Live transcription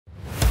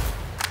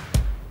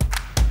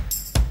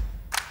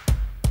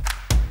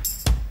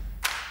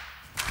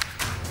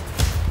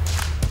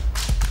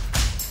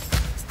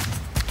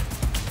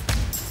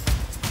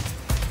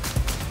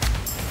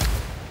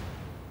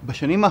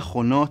בשנים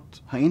האחרונות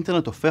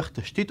האינטרנט הופך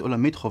תשתית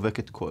עולמית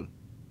חובקת כל.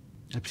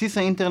 על בסיס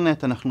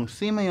האינטרנט אנחנו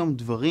עושים היום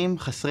דברים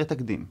חסרי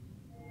תקדים.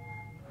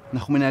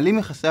 אנחנו מנהלים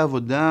יחסי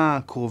עבודה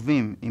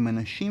קרובים עם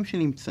אנשים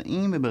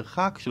שנמצאים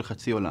במרחק של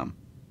חצי עולם.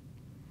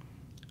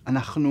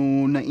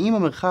 אנחנו נעים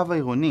במרחב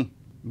העירוני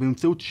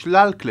באמצעות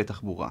שלל כלי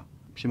תחבורה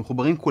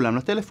שמחוברים כולם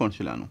לטלפון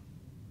שלנו.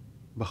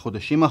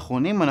 בחודשים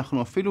האחרונים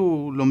אנחנו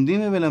אפילו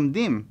לומדים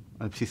ומלמדים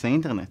על בסיס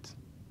האינטרנט.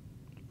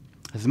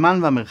 הזמן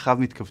והמרחב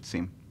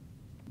מתכווצים.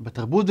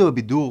 בתרבות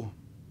ובבידור,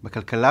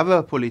 בכלכלה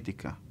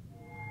ובפוליטיקה,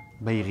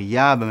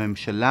 בעירייה,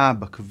 בממשלה,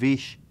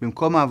 בכביש,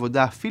 במקום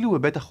העבודה, אפילו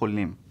בבית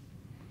החולים.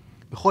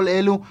 בכל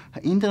אלו,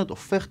 האינטרנט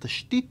הופך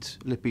תשתית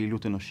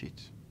לפעילות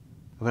אנושית.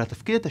 אבל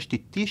התפקיד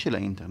התשתיתי של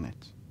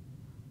האינטרנט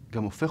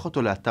גם הופך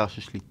אותו לאתר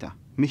של שליטה.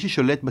 מי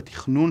ששולט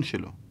בתכנון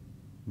שלו,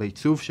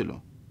 בעיצוב שלו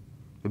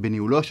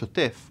ובניהולו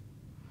השוטף,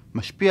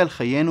 משפיע על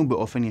חיינו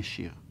באופן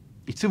ישיר.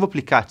 עיצוב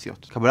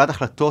אפליקציות, קבלת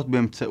החלטות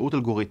באמצעות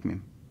אלגוריתמים,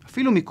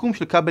 אפילו מיקום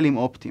של כבלים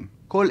אופטיים.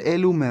 כל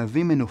אלו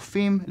מהווים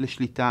מנופים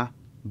לשליטה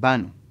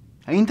בנו.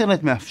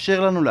 האינטרנט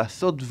מאפשר לנו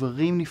לעשות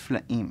דברים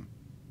נפלאים.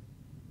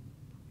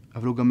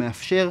 אבל הוא גם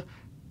מאפשר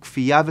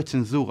כפייה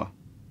וצנזורה,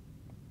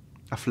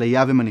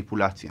 אפליה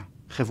ומניפולציה.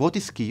 חברות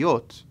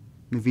עסקיות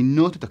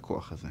מבינות את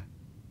הכוח הזה.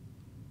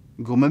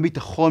 גורמי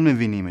ביטחון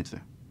מבינים את זה.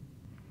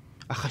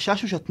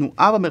 החשש הוא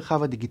שהתנועה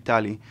במרחב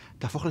הדיגיטלי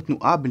תהפוך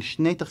לתנועה בין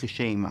שני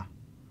תרחישי אימה.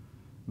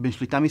 בין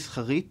שליטה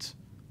מסחרית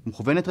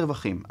ומכוונת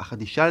רווחים, אך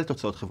אדישה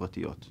לתוצאות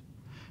חברתיות,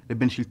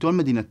 לבין שלטון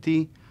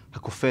מדינתי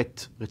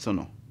הכופת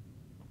רצונו.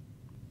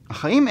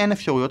 אך האם אין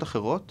אפשרויות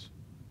אחרות?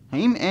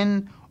 האם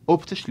אין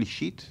אופציה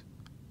שלישית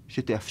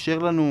שתאפשר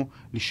לנו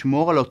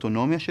לשמור על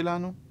האוטונומיה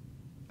שלנו?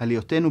 על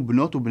היותנו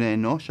בנות ובני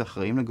אנוש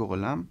שאחראים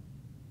לגורלם?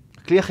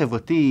 הכלי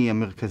החברתי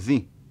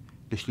המרכזי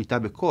לשליטה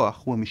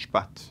בכוח הוא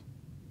המשפט.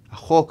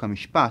 החוק,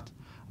 המשפט,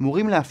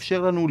 אמורים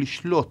לאפשר לנו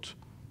לשלוט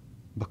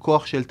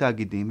בכוח של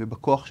תאגידים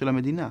ובכוח של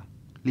המדינה,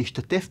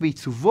 להשתתף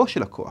בעיצובו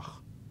של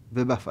הכוח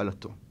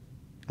ובהפעלתו.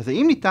 אז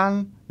האם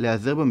ניתן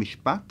להיעזר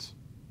במשפט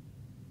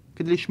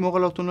כדי לשמור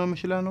על האוטונומיה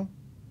שלנו?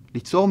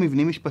 ליצור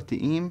מבנים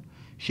משפטיים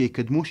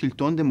שיקדמו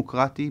שלטון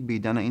דמוקרטי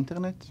בעידן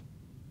האינטרנט?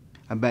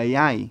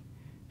 הבעיה היא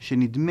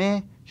שנדמה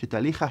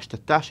שתהליך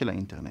ההשתתה של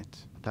האינטרנט,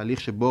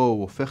 התהליך שבו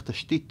הוא הופך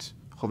תשתית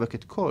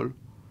חובקת כל,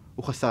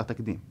 הוא חסר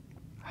תקדים.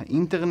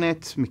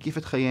 האינטרנט מקיף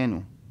את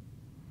חיינו,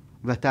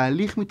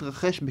 והתהליך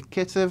מתרחש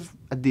בקצב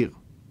אדיר.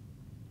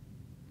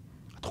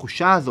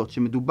 התחושה הזאת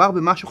שמדובר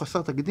במשהו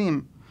חסר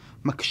תקדים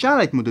מקשה על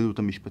ההתמודדות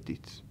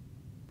המשפטית.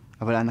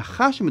 אבל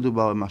ההנחה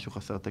שמדובר במשהו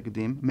חסר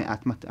תקדים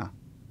מעט מטעה.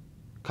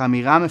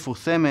 כאמירה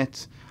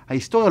המפורסמת,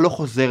 ההיסטוריה לא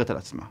חוזרת על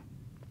עצמה,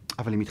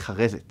 אבל היא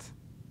מתחרזת.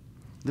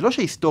 זה לא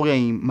שההיסטוריה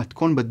היא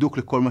מתכון בדוק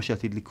לכל מה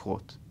שעתיד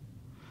לקרות,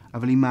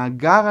 אבל היא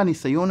מאגר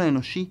הניסיון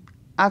האנושי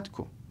עד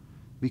כה,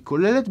 והיא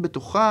כוללת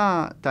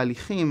בתוכה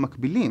תהליכים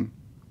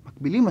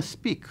מקבילים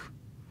מספיק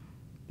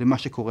למה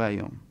שקורה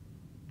היום.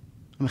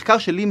 המחקר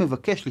שלי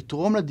מבקש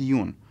לתרום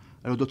לדיון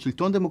על אודות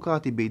שלטון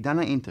דמוקרטי בעידן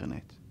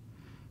האינטרנט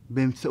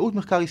באמצעות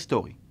מחקר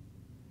היסטורי,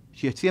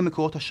 שיציע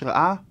מקורות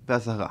השראה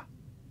והזהרה.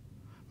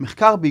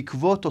 מחקר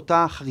בעקבות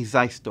אותה חריזה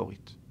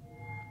היסטורית.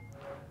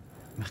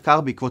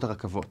 מחקר בעקבות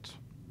הרכבות.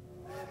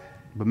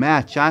 במאה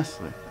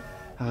ה-19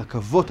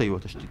 הרכבות היו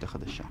התשתית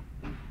החדשה.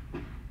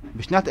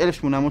 בשנת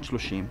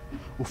 1830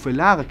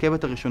 הופעלה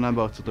הרכבת הראשונה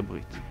בארצות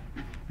הברית.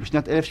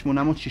 בשנת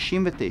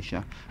 1869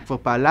 כבר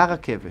פעלה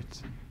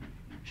רכבת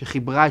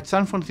שחיברה את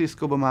סן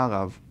פרנסיסקו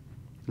במערב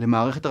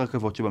למערכת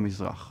הרכבות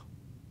שבמזרח.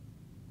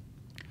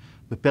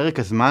 בפרק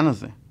הזמן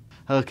הזה,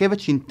 הרכבת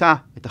שינתה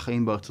את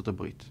החיים בארצות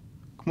הברית,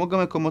 כמו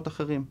גם מקומות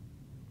אחרים.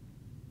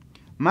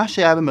 מה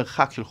שהיה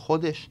במרחק של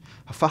חודש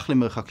הפך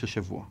למרחק של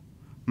שבוע.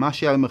 מה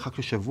שהיה במרחק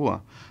של שבוע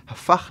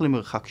הפך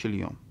למרחק של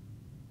יום.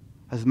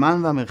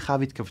 הזמן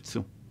והמרחב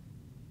התכווצו.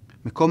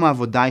 מקום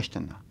העבודה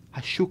השתנה,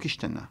 השוק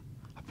השתנה,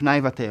 הפנאי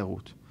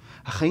והתיירות.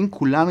 החיים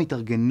כולם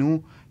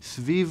התארגנו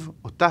סביב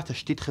אותה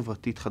תשתית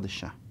חברתית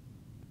חדשה.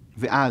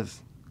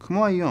 ואז,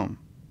 כמו היום,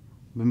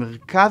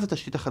 במרכז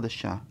התשתית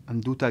החדשה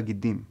עמדו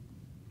תאגידים.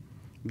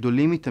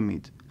 גדולים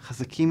מתמיד,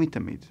 חזקים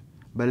מתמיד,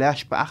 בעלי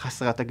השפעה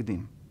חסרת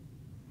תקדים.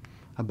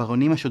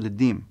 הברונים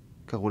השודדים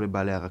קראו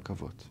לבעלי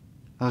הרכבות.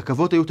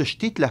 הרכבות היו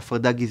תשתית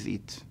להפרדה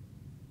גזעית.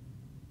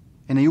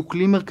 הן היו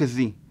כלי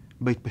מרכזי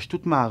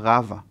בהתפשטות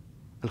מערבה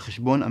על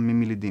חשבון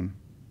עמים ילידים.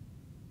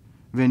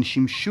 והן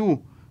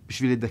שימשו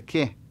בשביל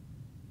לדכא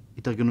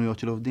התארגנויות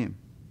של עובדים.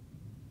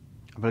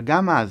 אבל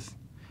גם אז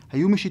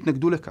היו מי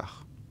שהתנגדו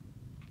לכך,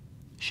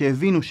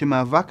 שהבינו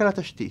שמאבק על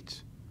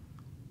התשתית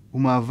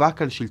הוא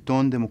מאבק על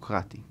שלטון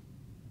דמוקרטי.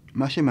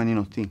 מה שמעניין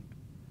אותי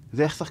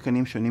זה איך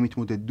שחקנים שונים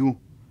התמודדו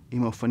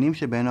עם האופנים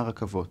שבהן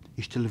הרכבות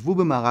השתלבו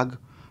במארג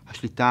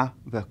השליטה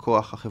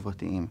והכוח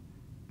החברתיים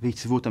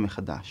ועיצבו אותם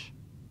מחדש.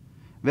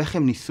 ואיך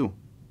הם ניסו,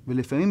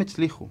 ולפעמים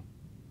הצליחו,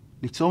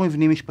 ליצור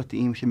מבנים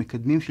משפטיים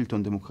שמקדמים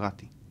שלטון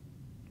דמוקרטי.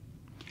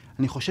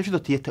 אני חושב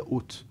שזאת תהיה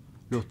טעות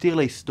להותיר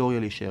להיסטוריה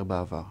להישאר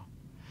בעבר.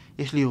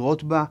 יש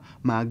לראות בה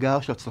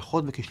מאגר של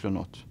הצלחות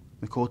וכישלונות,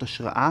 מקורות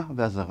השראה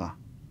והזרה.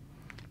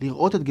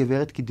 לראות את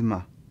גברת קדמה,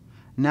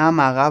 נעה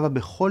מערבה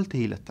בכל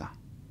תהילתה,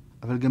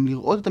 אבל גם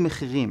לראות את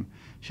המחירים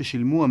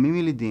ששילמו עמים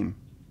ילידים,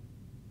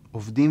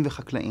 עובדים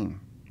וחקלאים.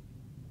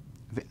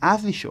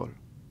 ואז לשאול,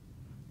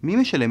 מי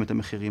משלם את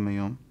המחירים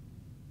היום?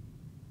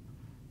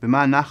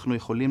 ומה אנחנו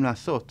יכולים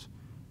לעשות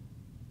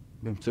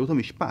באמצעות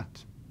המשפט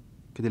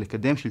כדי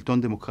לקדם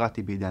שלטון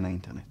דמוקרטי בעידן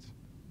האינטרנט?